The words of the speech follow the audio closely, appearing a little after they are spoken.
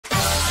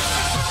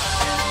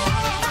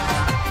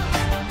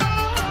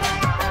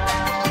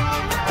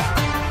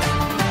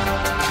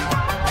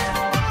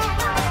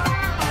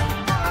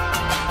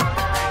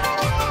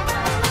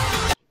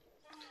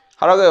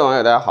Hello， 各位网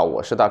友，大家好，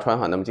我是大川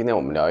哈。那么今天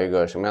我们聊一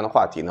个什么样的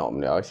话题呢？我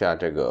们聊一下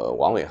这个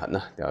王伟恒呢，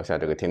聊一下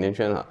这个甜甜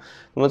圈哈。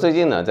那么最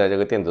近呢，在这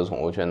个电子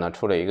宠物圈呢，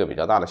出了一个比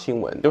较大的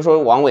新闻，就是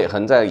说王伟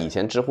恒在以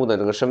前知乎的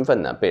这个身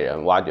份呢，被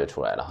人挖掘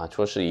出来了哈，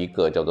说是一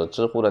个叫做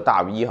知乎的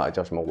大 V 哈，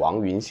叫什么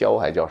王云霄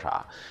还叫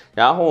啥？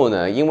然后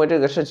呢，因为这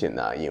个事情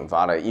呢，引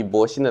发了一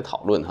波新的讨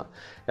论哈。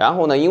然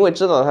后呢，因为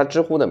知道他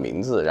知乎的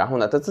名字，然后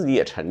呢，他自己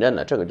也承认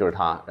了这个就是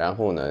他。然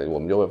后呢，我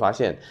们就会发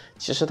现，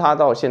其实他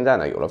到现在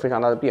呢，有了非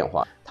常大的变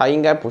化。他应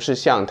该不是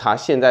像他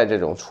现在这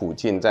种处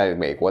境，在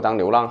美国当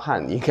流浪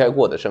汉应该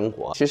过的生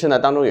活。其实呢，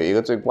当中有一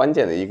个最关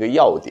键的一个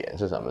要点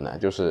是什么呢？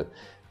就是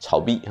炒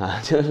币啊，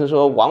就是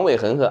说王伟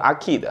恒和阿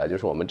Kid， 就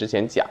是我们之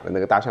前讲的那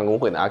个大象公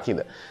会的阿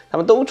Kid， 他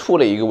们都出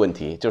了一个问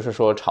题，就是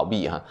说炒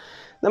币哈。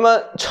那么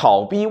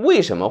炒币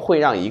为什么会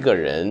让一个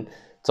人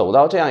走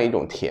到这样一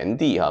种田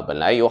地哈，本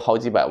来有好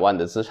几百万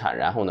的资产，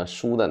然后呢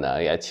输的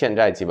呢也欠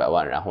债几百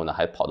万，然后呢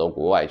还跑到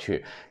国外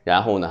去，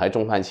然后呢还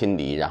众叛亲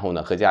离，然后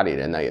呢和家里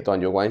人呢也断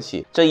绝关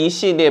系，这一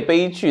系列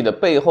悲剧的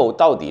背后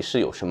到底是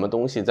有什么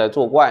东西在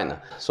作怪呢？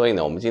所以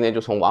呢，我们今天就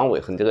从王伟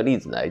恒这个例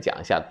子来讲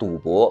一下赌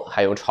博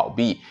还有炒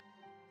币。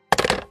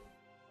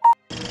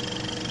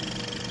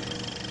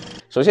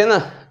首先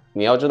呢，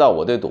你要知道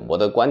我对赌博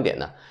的观点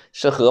呢，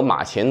是和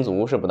马前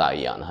卒是不大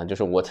一样的哈。就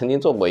是我曾经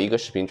做过一个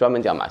视频，专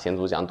门讲马前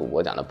卒讲赌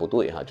博讲的不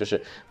对哈。就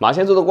是马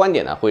前卒的观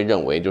点呢，会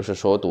认为就是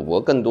说赌博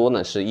更多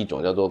呢是一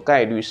种叫做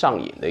概率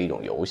上瘾的一种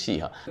游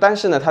戏哈。但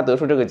是呢，他得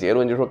出这个结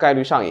论，就是说概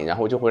率上瘾，然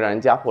后就会让人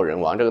家破人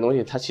亡，这个东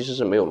西它其实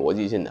是没有逻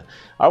辑性的。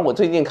而我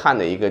最近看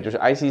的一个就是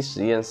IC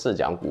实验室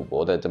讲赌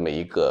博的这么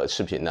一个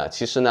视频呢，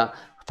其实呢，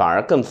反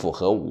而更符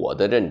合我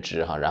的认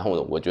知哈，然后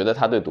呢，我觉得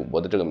他对赌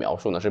博的这个描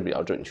述呢是比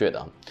较准确的。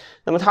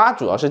那么他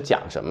主要是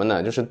讲什么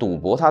呢？就是赌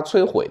博它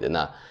摧毁的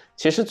呢，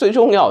其实最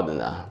重要的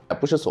呢，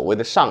不是所谓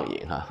的上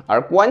瘾哈，而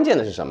关键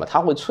的是什么？它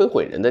会摧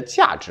毁人的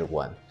价值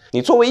观。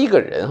你作为一个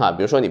人哈，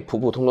比如说你普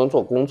普通通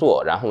做工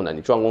作，然后呢你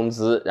赚工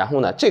资，然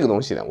后呢这个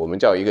东西呢，我们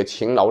叫一个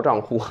勤劳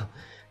账户。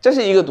这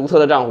是一个独特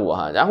的账户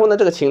哈，然后呢，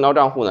这个勤劳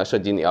账户呢，涉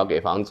及你要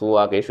给房租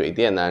啊，给水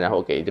电呢，然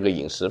后给这个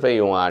饮食费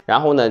用啊，然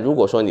后呢，如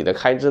果说你的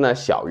开支呢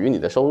小于你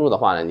的收入的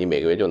话呢，你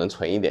每个月就能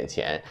存一点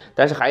钱。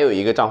但是还有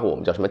一个账户，我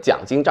们叫什么奖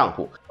金账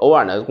户，偶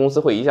尔呢，公司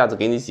会一下子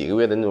给你几个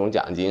月的那种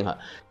奖金哈，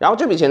然后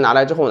这笔钱拿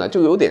来之后呢，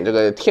就有点这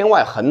个天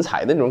外横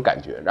财的那种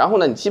感觉，然后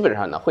呢，你基本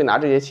上呢会拿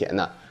这些钱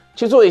呢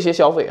去做一些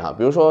消费哈，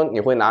比如说你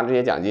会拿这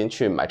些奖金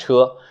去买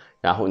车。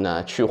然后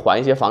呢，去还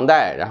一些房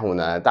贷，然后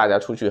呢，大家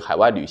出去海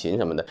外旅行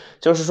什么的，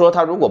就是说，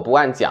他如果不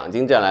按奖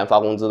金这样来发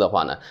工资的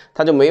话呢，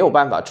他就没有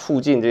办法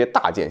促进这些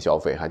大件消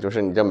费哈，就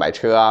是你这买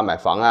车啊、买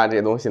房啊这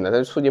些东西呢，他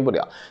就促进不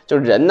了。就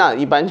是人呢，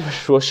一般就是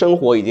说生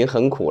活已经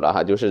很苦了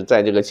哈，就是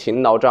在这个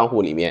勤劳账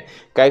户里面，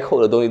该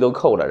扣的东西都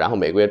扣了，然后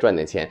每个月赚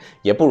点钱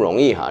也不容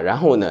易哈。然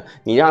后呢，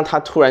你让他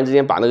突然之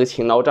间把那个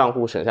勤劳账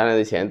户省下来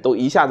的钱都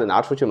一下子拿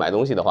出去买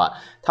东西的话，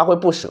他会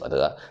不舍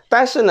得。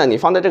但是呢，你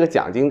放在这个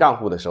奖金账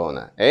户的时候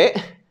呢，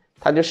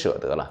他就舍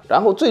得了。然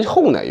后最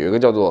后呢，有一个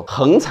叫做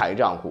横财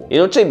账户，也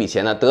就是这笔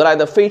钱呢得来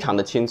的非常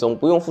的轻松，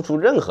不用付出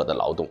任何的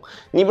劳动。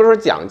你比如说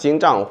奖金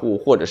账户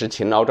或者是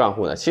勤劳账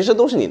户呢，其实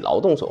都是你劳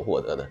动所获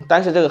得的。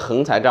但是这个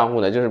横财账户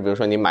呢，就是比如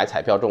说你买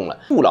彩票中了，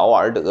不劳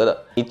而得的。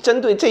你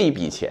针对这一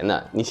笔钱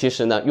呢，你其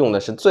实呢用的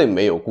是最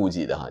没有顾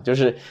忌的哈，就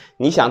是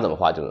你想怎么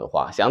花就怎么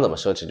花，想怎么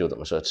奢侈就怎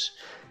么奢侈。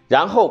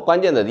然后关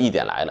键的一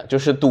点来了，就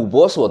是赌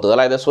博所得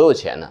来的所有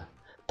钱呢，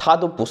它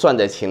都不算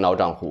在勤劳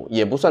账户，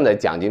也不算在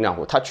奖金账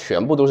户，它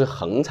全部都是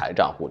横财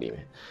账户里面。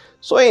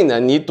所以呢，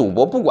你赌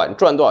博不管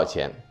赚多少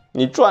钱，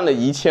你赚了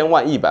1000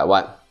万、100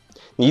万，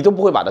你都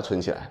不会把它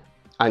存起来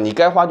啊，你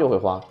该花就会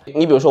花。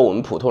你比如说我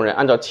们普通人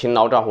按照勤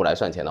劳账户来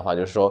算钱的话，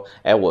就是说，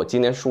我今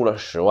天输了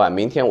10万，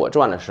明天我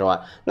赚了10万，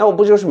那我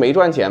不就是没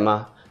赚钱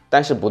吗？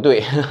但是不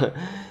对。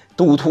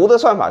赌徒的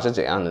算法是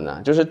怎样的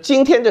呢？就是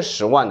今天这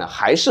10万呢，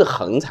还是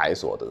横财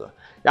所得。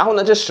然后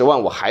呢，这10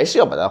万我还是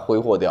要把它挥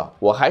霍掉，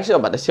我还是要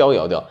把它逍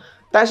遥掉。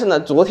但是呢，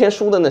昨天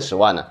输的那10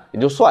万呢，也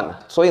就算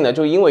了。所以呢，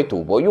就因为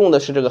赌博用的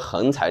是这个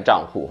横财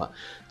账户哈，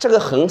这个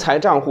横财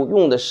账户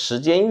用的时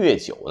间越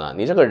久呢，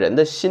你这个人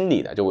的心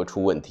理呢就会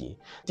出问题。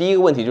第一个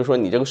问题就是说，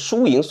你这个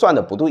输赢算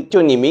的不对，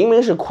就你明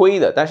明是亏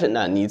的，但是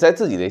呢，你在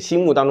自己的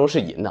心目当中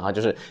是赢的哈，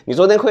就是你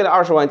昨天亏了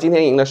20万，今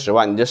天赢了10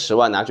万，你这10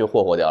万拿去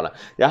霍霍掉了，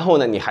然后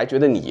呢，你还觉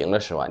得你赢了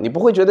10万，你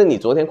不会觉得你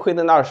昨天亏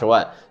的那20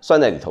万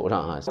算在你头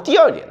上哈。第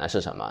二点呢是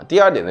什么？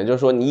第二点呢就是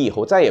说，你以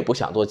后再也不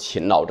想做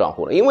勤劳账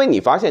户了，因为你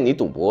发现你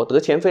赌博得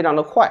钱非常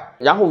的快，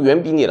然后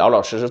远比你老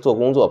老实实做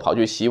工作，跑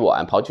去洗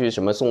碗，跑去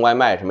什么送外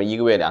卖，什么一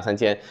个月2、3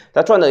千，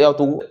他赚的要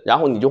多，然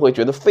后你就会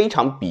觉得非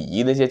常鄙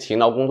夷那些勤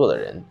劳工作的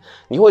人，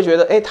你会觉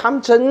得他们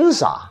真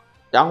傻。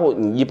然后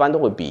你一般都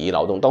会鄙夷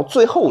劳动，到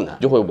最后呢，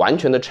就会完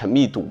全的沉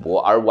迷赌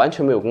博，而完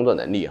全没有工作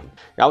能力。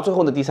然后最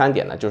后的第3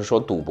点呢，就是说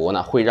赌博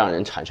呢会让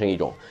人产生一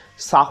种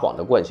撒谎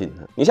的惯性。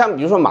你像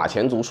比如说马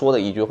前卒说的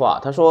一句话，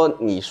他说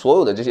你所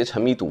有的这些沉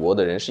迷赌博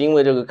的人，是因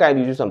为这个概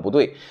率计算不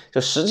对，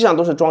就实际上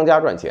都是庄家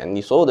赚钱，你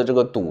所有的这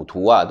个赌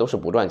徒啊都是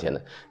不赚钱的，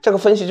这个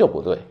分析就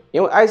不对。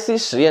因为 IC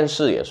实验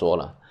室也说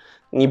了，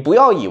你不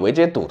要以为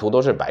这些赌徒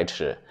都是白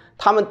痴。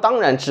他们当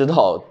然知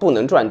道不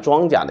能赚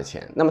庄家的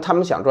钱，那么他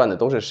们想赚的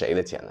都是谁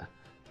的钱呢？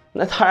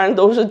那当然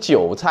都是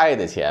韭菜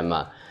的钱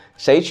嘛。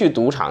谁去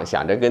赌场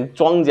想着跟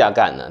庄家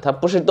干呢？他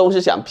不是都是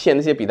想骗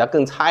那些比他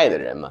更菜的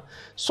人吗？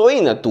所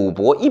以呢，赌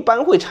博一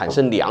般会产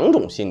生2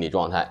种心理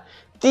状态。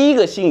第一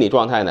个心理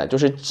状态呢，就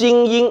是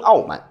精英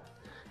傲慢，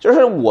就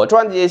是我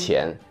赚这些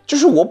钱，就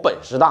是我本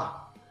事大，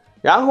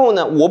然后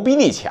呢，我比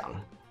你强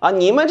啊，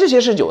你们这些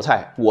是韭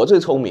菜，我最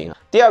聪明。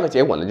第二个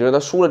结果呢，就是他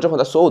输了之后，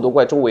他所有都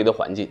怪周围的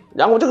环境，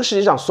然后这个世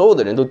界上所有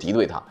的人都敌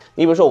对他。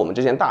你比如说我们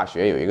之前大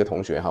学有一个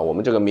同学哈，我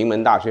们这个名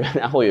门大学，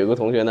然后有一个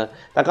同学呢，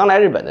他刚来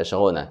日本的时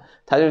候呢，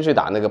他就去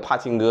打那个帕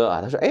青哥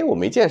啊，他说，哎，我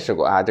没见识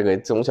过啊，这个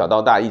从小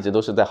到大一直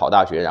都是在好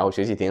大学，然后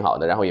学习挺好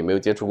的，然后也没有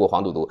接触过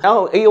黄赌毒，然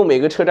后哎呦，每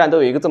个车站都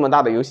有一个这么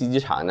大的游戏机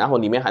场，然后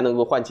里面还能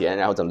够换钱，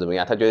然后怎么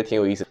样，他觉得挺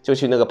有意思，就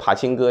去那个帕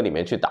青哥里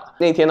面去打。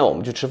那天呢，我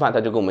们去吃饭，他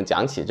就跟我们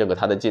讲起这个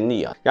他的经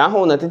历啊，然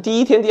后呢，他第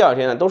一天、第二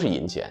天呢都是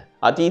赢钱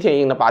啊，第一天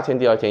赢了8000，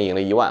第二天赢了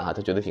1万哈，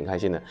他觉得挺开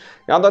心的。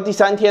然后到第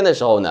3天的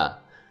时候呢，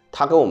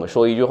他跟我们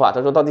说一句话，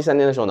他说到第3天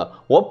的时候呢，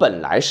我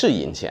本来是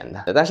赢钱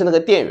的，但是那个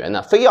店员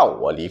呢非要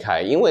我离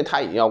开，因为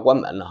他已经要关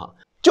门了哈。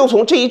就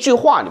从这一句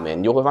话里面，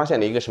你就会发现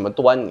了一个什么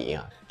端倪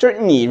啊？就是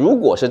你如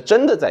果是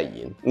真的在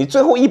赢，你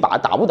最后一把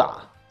打不打，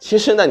其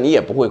实呢你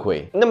也不会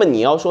亏。那么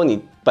你要说你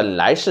本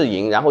来是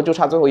赢，然后就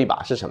差最后一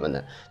把是什么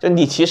呢？就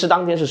你其实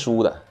当天是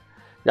输的。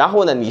然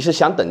后呢，你是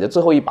想等着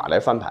最后一把来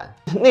翻盘，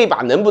那一把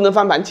能不能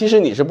翻盘，其实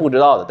你是不知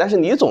道的，但是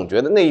你总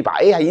觉得那一把，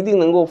哎呀，一定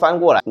能够翻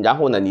过来。然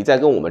后呢，你在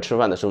跟我们吃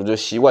饭的时候就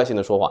习惯性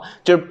的说话，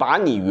就是把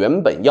你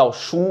原本要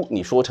输，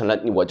你说成了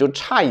我就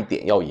差一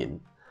点要赢，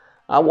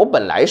啊，我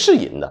本来是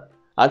赢的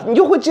啊，你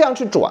就会这样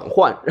去转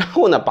换，然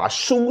后呢，把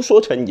输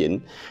说成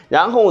赢，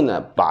然后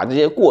呢，把这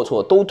些过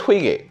错都推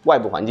给外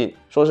部环境，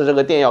说是这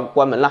个店要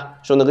关门了，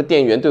说那个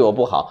店员对我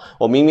不好，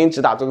我明明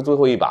只打这个最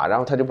后一把，然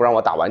后他就不让我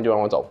打完就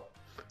让我走。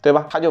对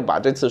吧？他就把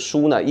这次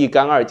输呢一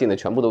干二净的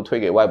全部都推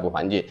给外部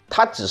环境。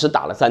他只是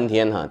打了3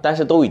天哈，但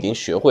是都已经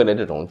学会了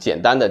这种简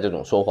单的这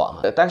种说谎。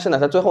但是呢，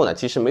他最后呢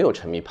其实没有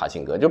沉迷帕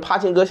青哥。就帕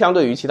青哥相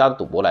对于其他的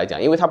赌博来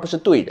讲，因为他不是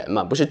对人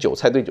嘛，不是韭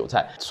菜对韭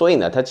菜，所以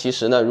呢，他其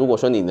实呢，如果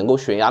说你能够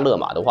悬崖勒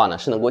马的话呢，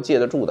是能够借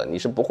得住的，你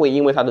是不会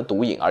因为他的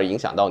毒瘾而影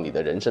响到你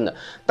的人生的。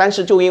但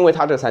是就因为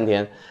他这3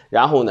天，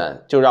然后呢，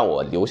就让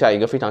我留下一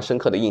个非常深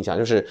刻的印象，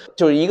就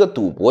是一个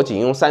赌博仅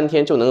用3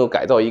天就能够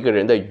改造一个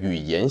人的语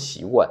言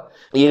习惯，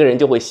一个人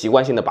就会习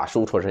惯性的把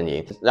输说成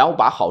赢，然后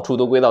把好处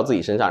都归到自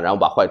己身上，然后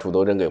把坏处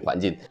都扔给环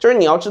境。就是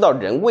你要知道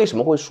人为什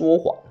么会说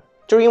谎，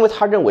就是因为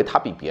他认为他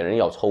比别人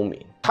要聪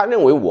明，他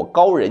认为我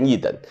高人一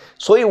等，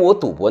所以我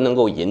赌博能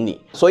够赢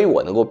你，所以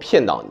我能够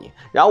骗到你，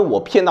然后我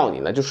骗到你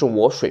呢，就是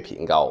我水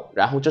平高，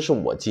然后这是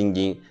我精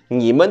英，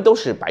你们都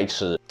是白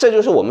痴。这就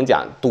是我们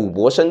讲赌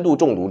博深度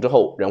中毒之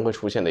后人会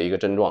出现的一个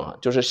症状啊，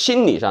就是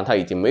心理上他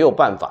已经没有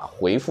办法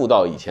回复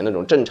到以前那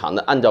种正常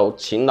的按照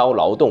勤劳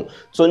劳动、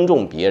尊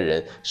重别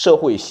人、社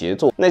会协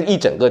作那一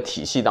整个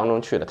体系当中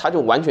去了，他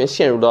就完全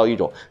陷入到一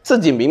种自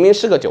己明明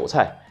是个韭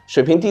菜，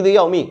水平低的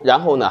要命，然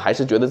后呢还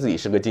是觉得自己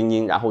是个精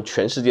英，然后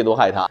全世界都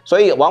害他。所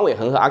以王伟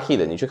恒和阿 K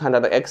的，你去看他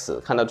的 X，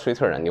 看他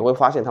Twitter 呢，你会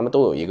发现他们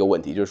都有一个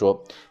问题，就是说，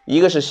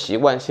一个是习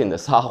惯性的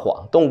撒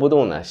谎，动不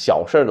动呢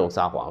小事都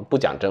撒谎，不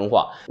讲真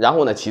话，然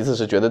后呢其次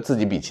是觉得自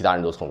己比其他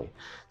人都聪明，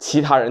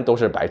其他人都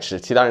是白痴，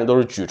其他人都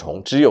是蛆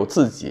虫，只有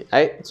自己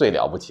最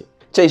了不起。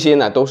这些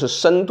呢都是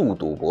深度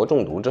赌博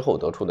中毒之后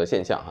得出的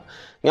现象哈。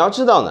你要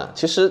知道呢，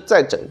其实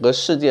在整个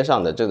世界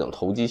上的这种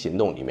投机行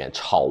动里面，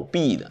炒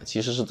币的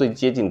其实是最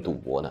接近赌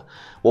博的。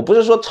我不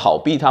是说炒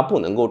币它不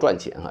能够赚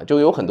钱哈，就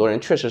有很多人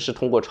确实是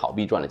通过炒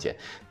币赚了钱，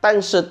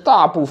但是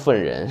大部分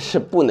人是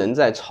不能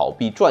在炒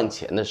币赚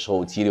钱的时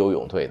候急流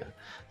勇退的。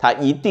他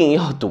一定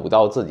要赌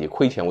到自己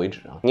亏钱为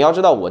止啊！你要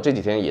知道，我这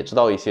几天也知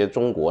道一些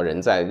中国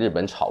人在日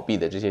本炒币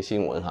的这些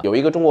新闻哈。有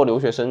一个中国留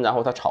学生，然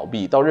后他炒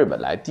币到日本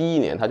来，第1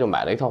年他就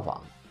买了一套房，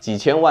几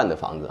千万的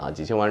房子啊，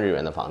几千万日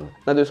元的房子。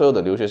那对所有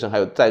的留学生还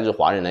有在日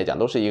华人来讲，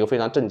都是一个非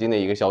常震惊的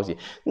一个消息。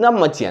那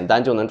么简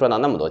单就能赚到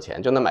那么多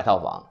钱，就能买套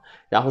房，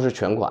然后是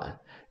全款。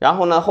然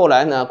后呢，后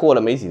来呢，过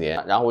了没几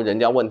年，然后人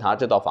家问他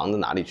这套房子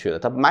哪里去了，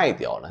他卖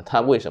掉了。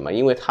他为什么？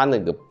因为他那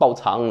个爆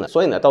仓了，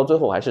所以呢，到最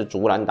后还是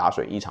竹篮打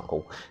水一场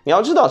空。你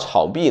要知道，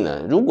炒币呢，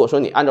如果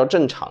说你按照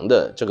正常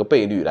的这个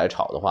倍率来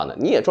炒的话呢，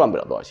你也赚不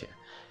了多少钱，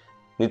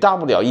你大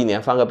不了1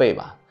年翻个倍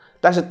吧。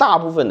但是大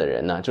部分的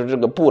人呢，就是这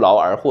个不劳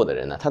而获的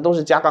人呢，他都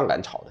是加杠杆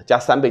炒的，加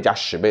3倍、加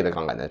10倍的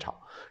杠杆在炒。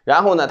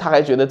然后呢，他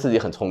还觉得自己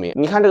很聪明。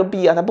你看这个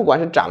币啊，它不管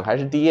是涨还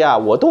是跌啊，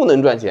我都能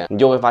赚钱。你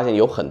就会发现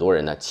有很多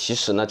人呢，其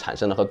实呢产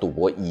生了和赌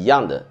博一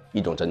样的一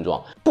种症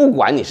状。不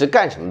管你是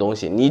干什么东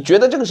西，你觉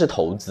得这个是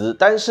投资，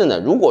但是呢，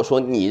如果说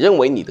你认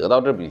为你得到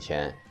这笔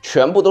钱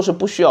全部都是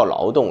不需要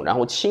劳动，然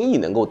后轻易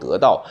能够得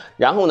到，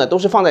然后呢都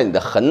是放在你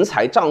的横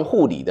财账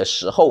户里的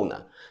时候呢，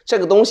这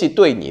个东西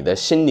对你的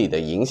心理的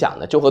影响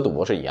呢，就和赌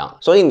博是一样。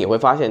所以你会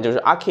发现，就是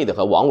阿 K 的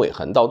和王伟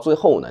恒到最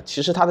后呢，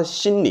其实他的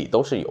心理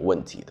都是有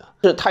问题的。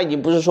就是他已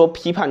经不是说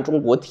批判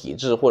中国体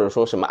制，或者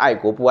说什么爱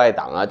国不爱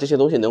党啊这些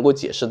东西能够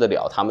解释得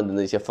了他们的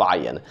那些发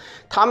言的，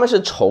他们是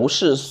仇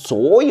视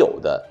所有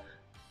的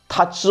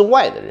他之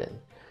外的人。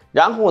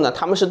然后呢，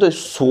他们是对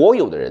所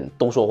有的人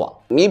都说谎。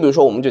你比如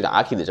说，我们就讲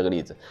阿 K 的这个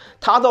例子，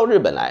他到日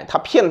本来，他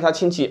骗了他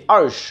亲戚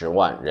20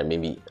万人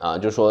民币啊，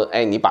就说，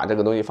哎，你把这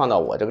个东西放到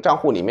我这个账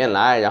户里面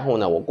来，然后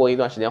呢，我过一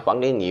段时间还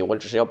给你，我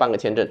只是要办个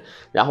签证。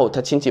然后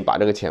他亲戚把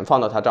这个钱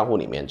放到他账户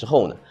里面之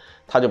后呢，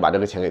他就把这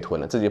个钱给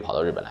吞了，自己跑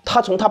到日本来。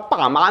他从他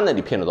爸妈那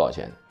里骗了多少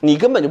钱，你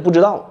根本就不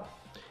知道。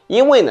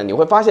因为呢，你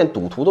会发现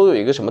赌徒都有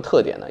一个什么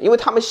特点呢？因为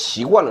他们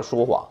习惯了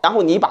说谎，然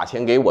后你把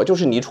钱给我，就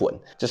是你蠢。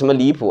这什么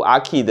离谱阿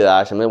K 的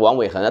啊，什么王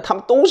伟恒啊，他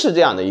们都是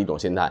这样的一种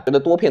心态，觉得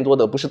多骗多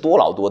得，不是多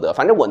劳多得，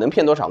反正我能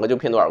骗多少个就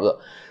骗多少个。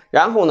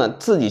然后呢，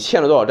自己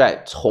欠了多少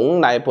债，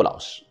从来不老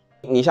实。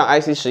你像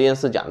IC 实验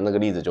室讲的那个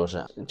例子，就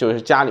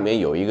是家里面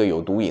有一个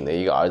有毒瘾的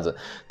一个儿子，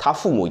他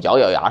父母咬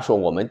咬牙说，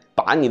我们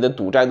把你的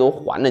赌债都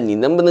还了，你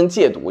能不能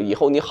戒赌？以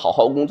后你好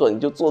好工作，你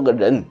就做个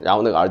人。然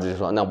后那个儿子就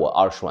说，那我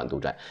20万赌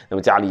债。那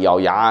么家里咬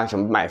牙什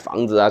么买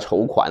房子啊、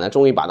筹款啊，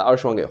终于把他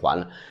20万给还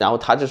了。然后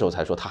他这时候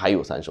才说他还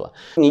有30万。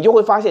你就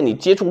会发现，你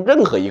接触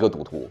任何一个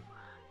赌徒，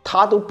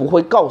他都不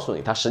会告诉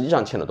你他实际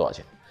上欠了多少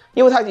钱。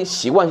因为他已经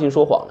习惯性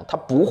说谎了，他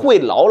不会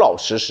老老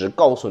实实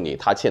告诉你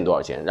他欠多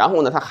少钱，然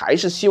后呢，他还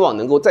是希望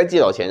能够再借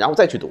到钱，然后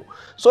再去赌。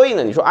所以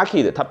呢，你说阿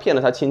K 的他骗了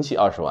他亲戚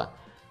20万，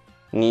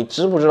你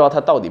知不知道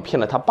他到底骗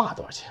了他爸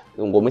多少钱？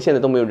我们现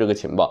在都没有这个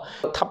情报。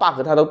他爸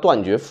和他都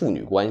断绝父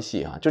女关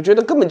系啊，就觉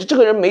得根本就这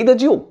个人没得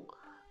救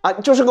啊，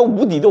就是个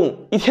无底洞，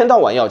一天到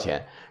晚要钱。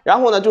然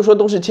后呢，就说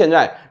都是欠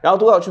债，然后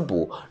都要去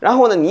补，然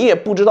后呢，你也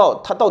不知道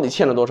他到底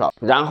欠了多少，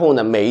然后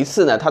呢，每一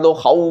次呢，他都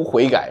毫无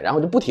悔改，然后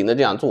就不停的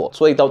这样做，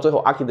所以到最后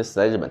阿 K 的死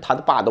在日本，他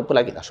的爸都不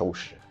来给他收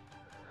拾。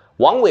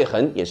王伟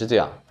恒也是这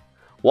样，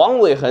王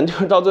伟恒就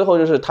是到最后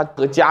就是他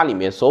和家里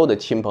面所有的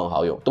亲朋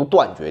好友都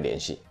断绝联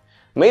系，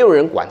没有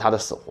人管他的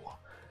死活。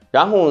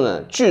然后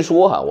呢，据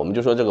说哈，我们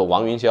就说这个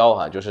王云霄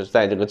哈，就是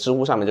在这个知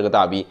乎上面这个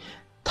大 V，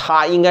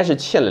 他应该是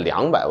欠了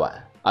200万。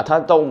啊，他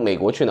到美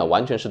国去呢，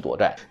完全是躲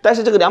债。但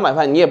是这个200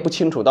万你也不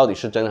清楚到底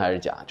是真还是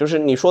假，就是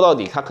你说到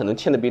底，他可能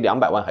欠的比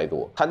200万还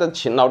多。他的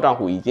勤劳账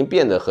户已经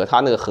变得和他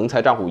那个横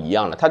财账户一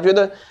样了，他觉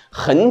得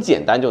很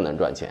简单就能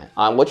赚钱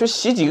啊！我去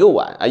洗几个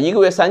碗啊，一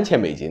个月3000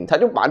美金，他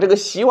就把这个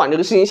洗碗这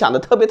个事情想得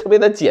特别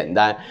的简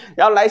单，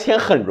然后来钱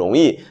很容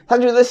易。他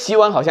觉得洗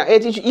碗好像，哎，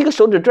进去一个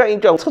手指转一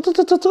转，搓，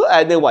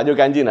哎，那个碗就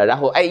干净了。然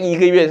后，哎，一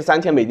个月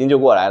3000美金就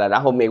过来了。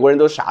然后美国人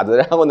都傻子，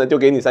然后呢就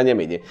给你3000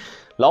美金。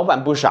老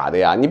板不傻的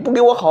呀，你不给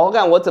我好好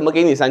干，我怎么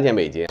给你3000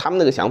美金？他们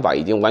那个想法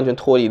已经完全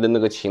脱离了那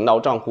个勤劳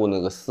账户那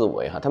个思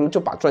维哈，他们就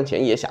把赚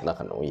钱也想得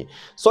很容易，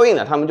所以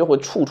呢，他们就会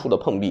处处的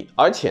碰壁，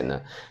而且呢，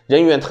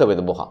人缘特别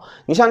的不好。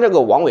你像这个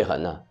王伟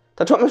恒呢，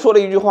他专门说了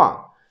一句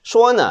话，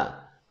说呢，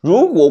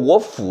如果我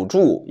辅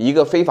助一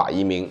个非法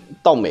移民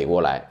到美国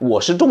来，我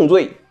是重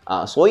罪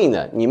啊，所以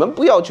呢，你们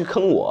不要去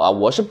坑我啊，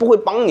我是不会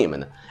帮你们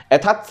的。哎，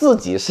他自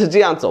己是这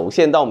样走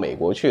线到美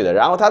国去的，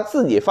然后他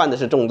自己犯的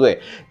是重罪，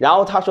然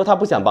后他说他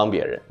不想帮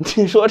别人。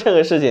你说这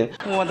个事情，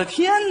我的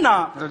天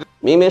哪！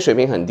明明水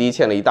平很低，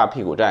欠了一大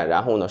屁股债，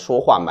然后呢说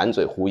话满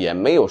嘴胡言，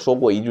没有说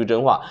过一句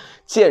真话，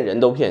见人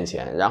都骗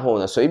钱，然后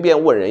呢随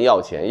便问人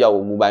要钱，要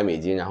500美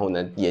金，然后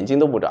呢眼睛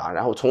都不眨，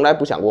然后从来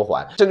不想过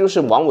还。这就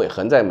是王伟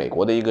恒在美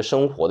国的一个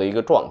生活的一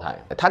个状态。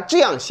他这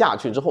样下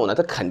去之后呢，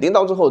他肯定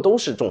到最后都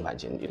是众叛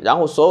亲离，然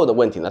后所有的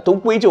问题呢都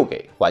归咎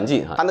给环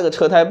境哈。他那个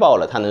车胎爆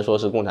了，他能说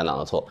是共产党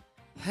的错？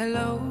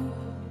 Hello。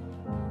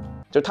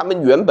就他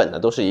们原本呢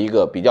都是一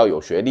个比较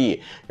有学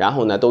历，然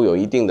后呢都有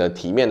一定的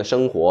体面的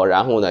生活，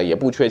然后呢也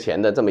不缺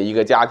钱的这么一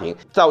个家庭，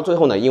到最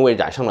后呢因为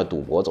染上了赌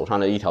博，走上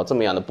了一条这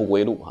么样的不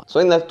归路啊。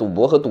所以呢赌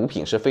博和毒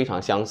品是非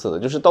常相似的，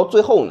就是到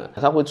最后呢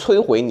它会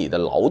摧毁你的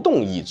劳动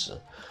意志，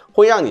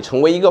会让你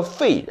成为一个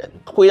废人，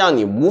会让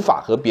你无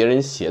法和别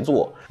人协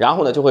作，然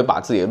后呢就会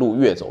把自己的路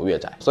越走越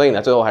窄。所以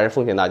呢最后还是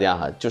奉劝大家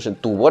哈，就是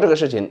赌博这个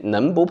事情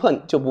能不碰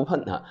就不碰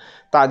哈，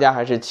大家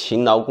还是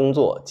勤劳工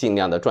作，尽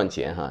量的赚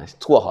钱哈，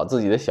过好自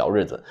己的小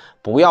日子，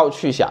不要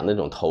去想那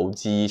种投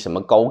机什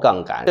么高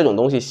杠杆这种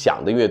东西，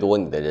想的越多，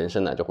你的人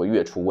生呢就会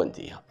越出问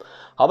题哈。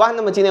好吧，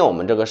那么今天我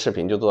们这个视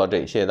频就做到这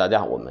里，谢谢大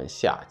家，我们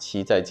下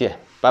期再见，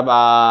拜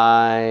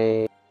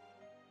拜。